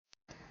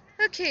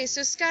Okay,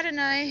 so Scott and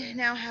I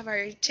now have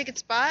our ticket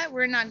spot.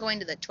 We're not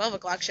going to the 12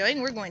 o'clock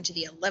showing. We're going to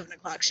the 11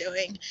 o'clock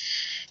showing.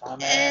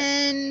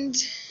 And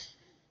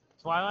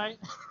Twilight?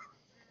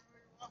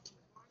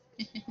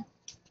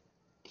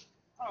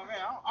 Oh man,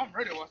 I'm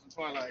ready to watch some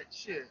Twilight.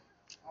 Shit.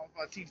 I'm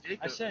about Team Jacob.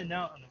 I should have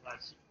known about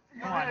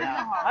you. Come on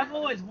now. I've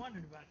always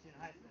wondered about you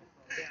in high school,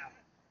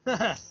 so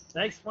yeah.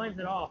 That explains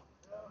it all.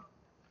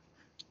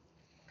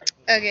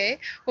 okay,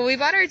 well, we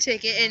bought our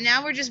ticket, and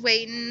now we're just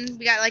waiting.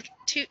 We got like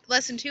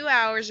less than 2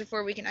 hours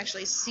before we can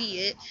actually see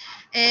it.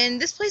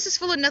 And this place is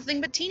full of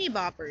nothing but teeny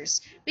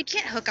boppers. We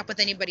can't hook up with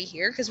anybody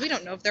here because we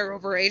don't know if they're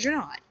overage or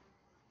not.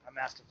 I'm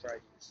asking for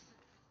IDs.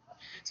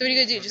 So what are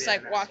you gonna do? Just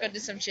like walk up to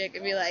some chick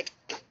and be like,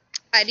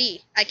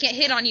 ID. I can't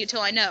hit on you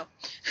till I know.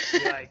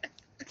 Like,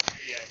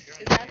 yeah,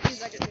 that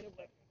seems like a good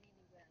way.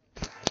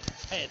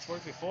 Hey, it's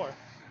worked before.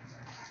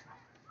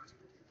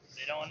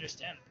 They don't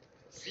understand.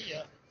 See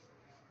ya.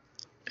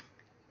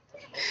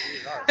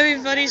 I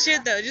mean, funny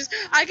shit though.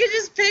 I could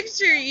just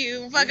picture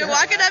you fucking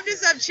walking up to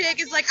some chick.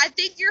 It's like, I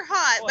think you're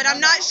hot, but I'm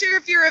not sure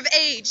if you're of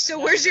age. So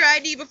where's your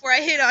ID before I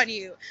hit on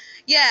you?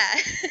 Yeah.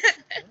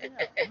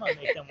 I'm gonna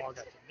make them walk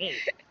up to me.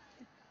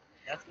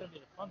 That's gonna be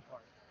the fun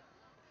part.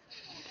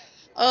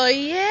 Oh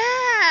yeah,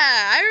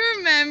 I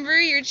remember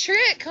your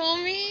trick,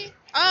 homie. Oh,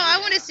 I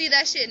want to see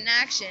that shit in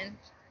action.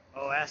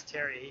 Oh, ask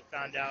Terry. He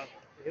found out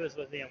he was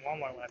with me in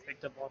Walmart when I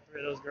picked up all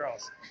 3 of those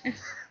girls.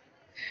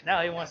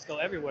 Now he wants to go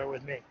everywhere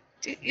with me.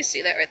 Dude, you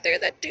see that right there?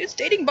 That dude's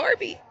dating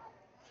Barbie.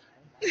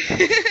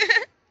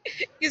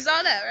 You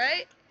saw that,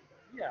 right?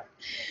 Yeah.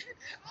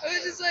 I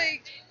was just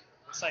like...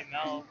 It's like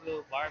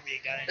Malibu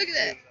Barbie got Look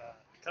into at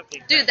that.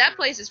 cupcake. Dude, that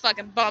place is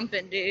fucking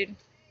bumping, dude.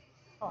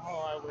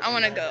 Oh, I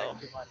want to go.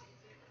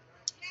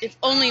 If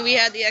only we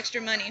had the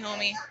extra money, homie. I want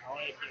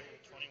to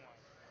get 21.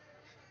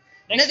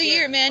 Another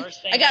year, man.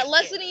 I got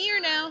less than a year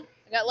now.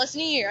 I got less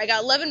than a year. I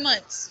got 11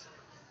 months.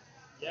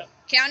 Yep.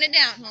 Count it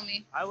down,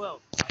 homie. I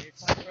will.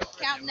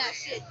 Counting that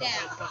shit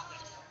down.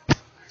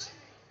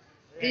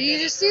 You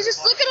just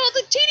look at all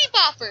the teeny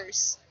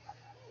boppers.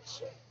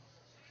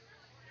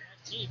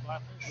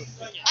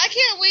 I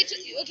can't wait to.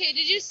 Okay,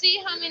 did you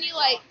see how many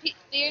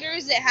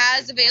theaters it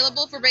has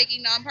available for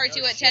Breaking Dawn Part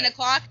 2 at 10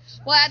 o'clock?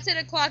 Well, at 10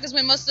 o'clock is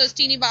when most of those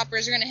teeny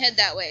boppers are gonna head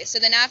that way. So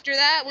then after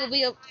that, we'll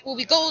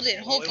be golden,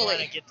 hopefully. We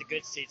want to get the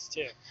good seats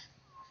too.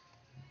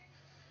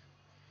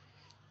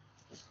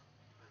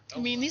 I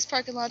mean, these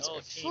parking lots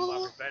are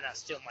full. Better not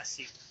steal my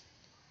seat.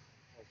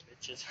 Oh,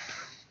 bitches.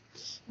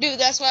 Dude,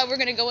 that's why we're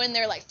gonna go in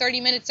there like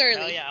 30 minutes early.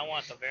 Hell yeah, I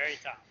want the very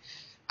top.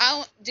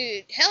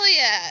 Dude, hell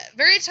yeah,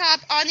 very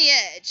top on the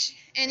edge.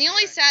 And the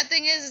only sad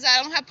thing is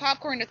I don't have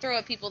popcorn to throw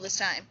at people this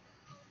time.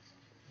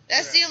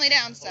 That's the only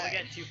downside.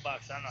 Well, we got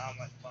 $2. I don't know how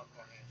much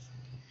popcorn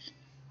is.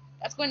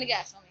 That's going to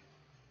gas, homie.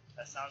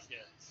 That sounds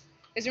good.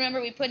 Because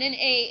remember, we put in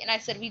 8, and I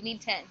said we'd need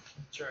 10.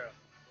 True.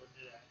 We'll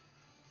do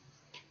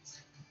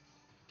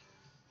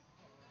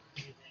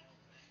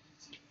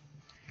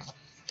that.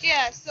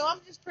 Yeah, so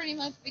I'm just pretty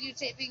much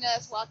videotaping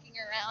us walking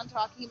around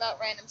talking about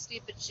random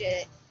stupid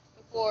shit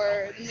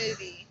before the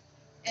movie.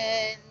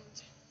 And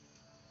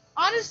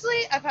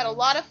honestly, I've had a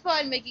lot of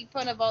fun making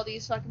fun of all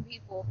these fucking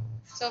people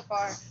so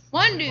far.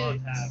 One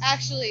dude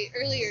actually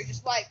earlier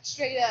just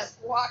straight up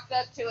walked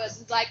up to us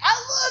and was like, I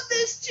love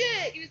this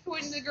chick. He was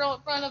pointing to the girl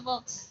in front of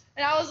him.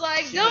 And I was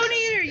like, don't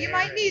eat her. You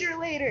might need her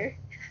later.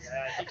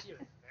 Yeah, I think she was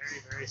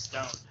very, very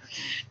stoned.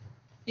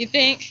 You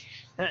think?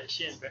 That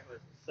shit was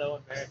so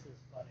embarrassing. It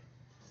was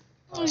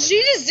funny.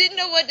 She just didn't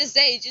know what to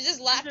say. She just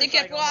laughed and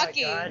kept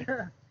walking. Oh my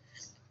God.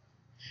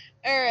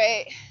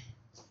 Alright.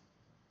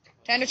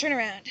 Time to turn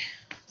around.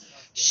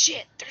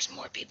 Shit, there's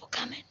more people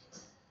coming.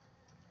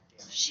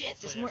 Shit,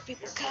 there's more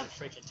people coming.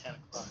 Freaking 10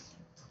 o'clock.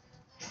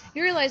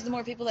 You realize the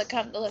more people that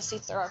come, the less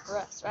seats there are for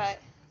us, right?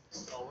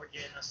 Oh, we're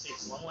getting those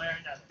seats one way or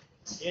another.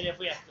 Even if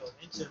we have to go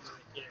into the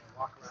movie theater and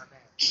walk around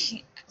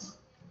there.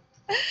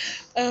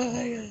 Oh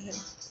my God.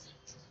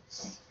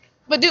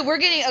 But dude,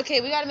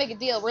 we gotta make a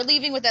deal. We're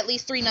leaving with at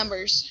least 3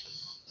 numbers.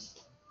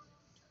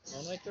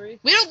 Only 3?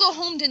 We don't go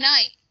home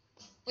tonight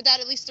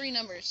without at least 3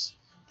 numbers.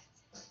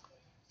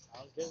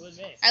 Sounds good with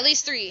me. At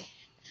least 3.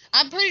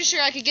 I'm pretty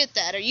sure I could get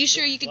that. Are you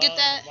sure you could get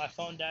that? If my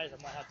phone dies, I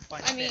might have to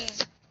find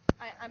it.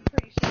 I'm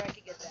pretty sure I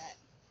could get that.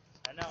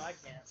 I know I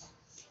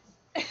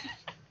can.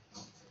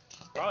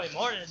 Probably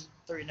more than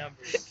 3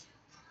 numbers.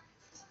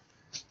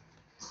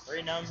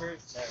 3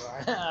 numbers? Never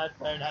mind. I'd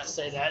better not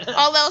say that.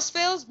 All else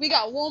fails, we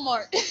got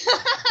Walmart.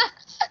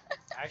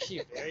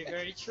 Actually, very,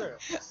 very true.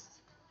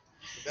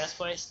 The best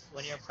place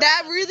when you're in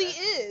Prescott. That really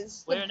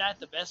is. Believe it or not,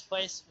 the best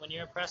place when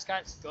you're in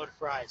Prescott is go to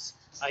Fry's.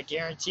 I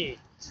guarantee.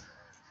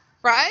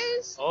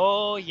 Fry's?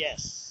 Oh,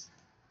 yes.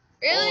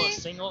 Really? Oh,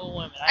 single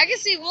women. I can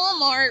see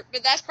Walmart,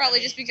 but that's probably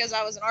just because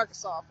I was in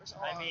Arkansas for so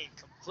long. I mean,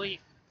 completely.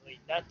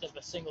 Not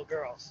the single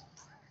girls.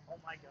 Oh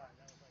my God,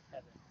 that was like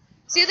heaven.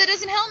 See, that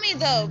doesn't help me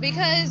though,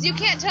 because you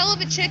can't tell if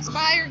a chick's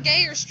bi or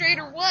gay or straight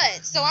or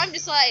what. So I'm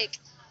just like,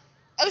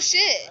 oh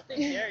shit. I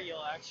think there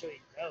you'll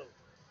actually know.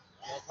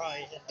 You'll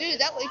probably Dude,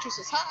 that waitress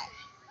is hot.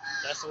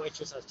 That's the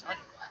waitress I was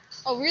talking about.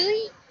 Oh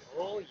really?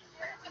 Oh yeah.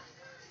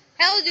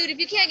 Hell, dude, if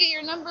you can't get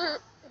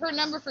her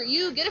number for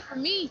you, get it for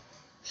me.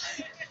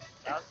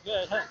 Sounds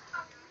good, huh?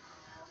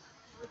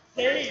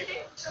 Hey.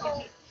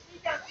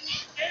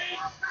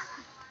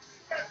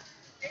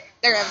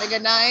 They're having a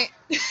good night.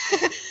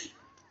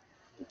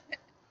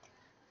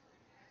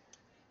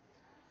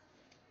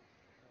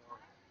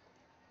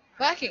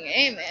 Fucking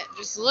A, man.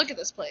 Just look at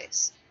this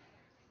place.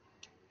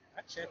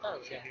 Actually, I thought it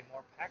was gonna be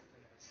more packed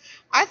than this.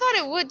 I thought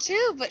it would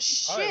too, but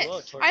Probably shit.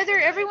 will towards Either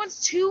midnight.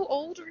 everyone's too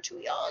old or too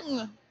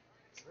young.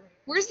 True.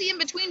 Where's the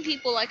in-between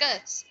people like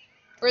us?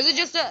 Or is it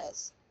just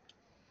us?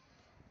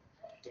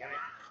 Damn it.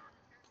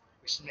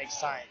 We should make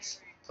signs.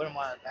 Put them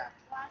on our back.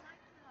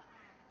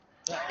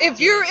 If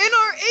you're in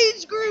our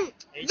age group,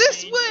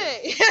 this 18.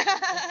 way.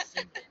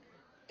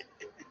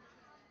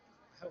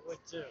 I would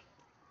too.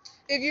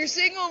 If you're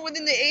single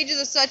within the ages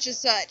of such and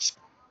such,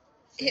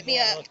 hit me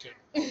Single up.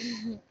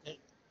 looking.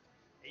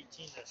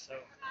 18 to so.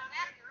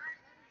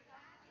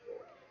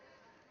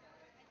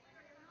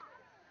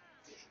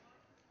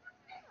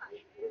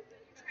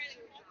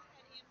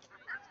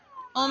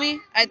 Homie,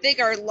 I think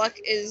our luck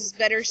is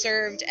better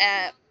served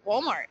at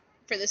Walmart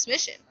for this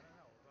mission.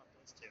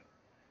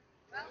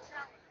 I don't know. What about those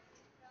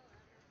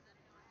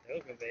two? They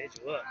look of age.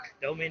 Look.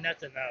 Don't mean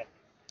nothing though.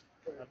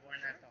 I've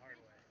learned that the hard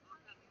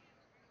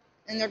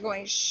way. And they're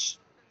going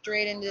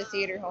straight into the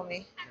theater,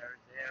 homie.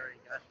 They already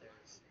got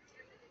theirs.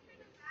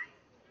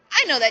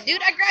 I know that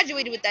dude. I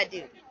graduated with that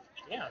dude.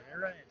 Yeah, they're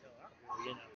running into a lot of people, you know.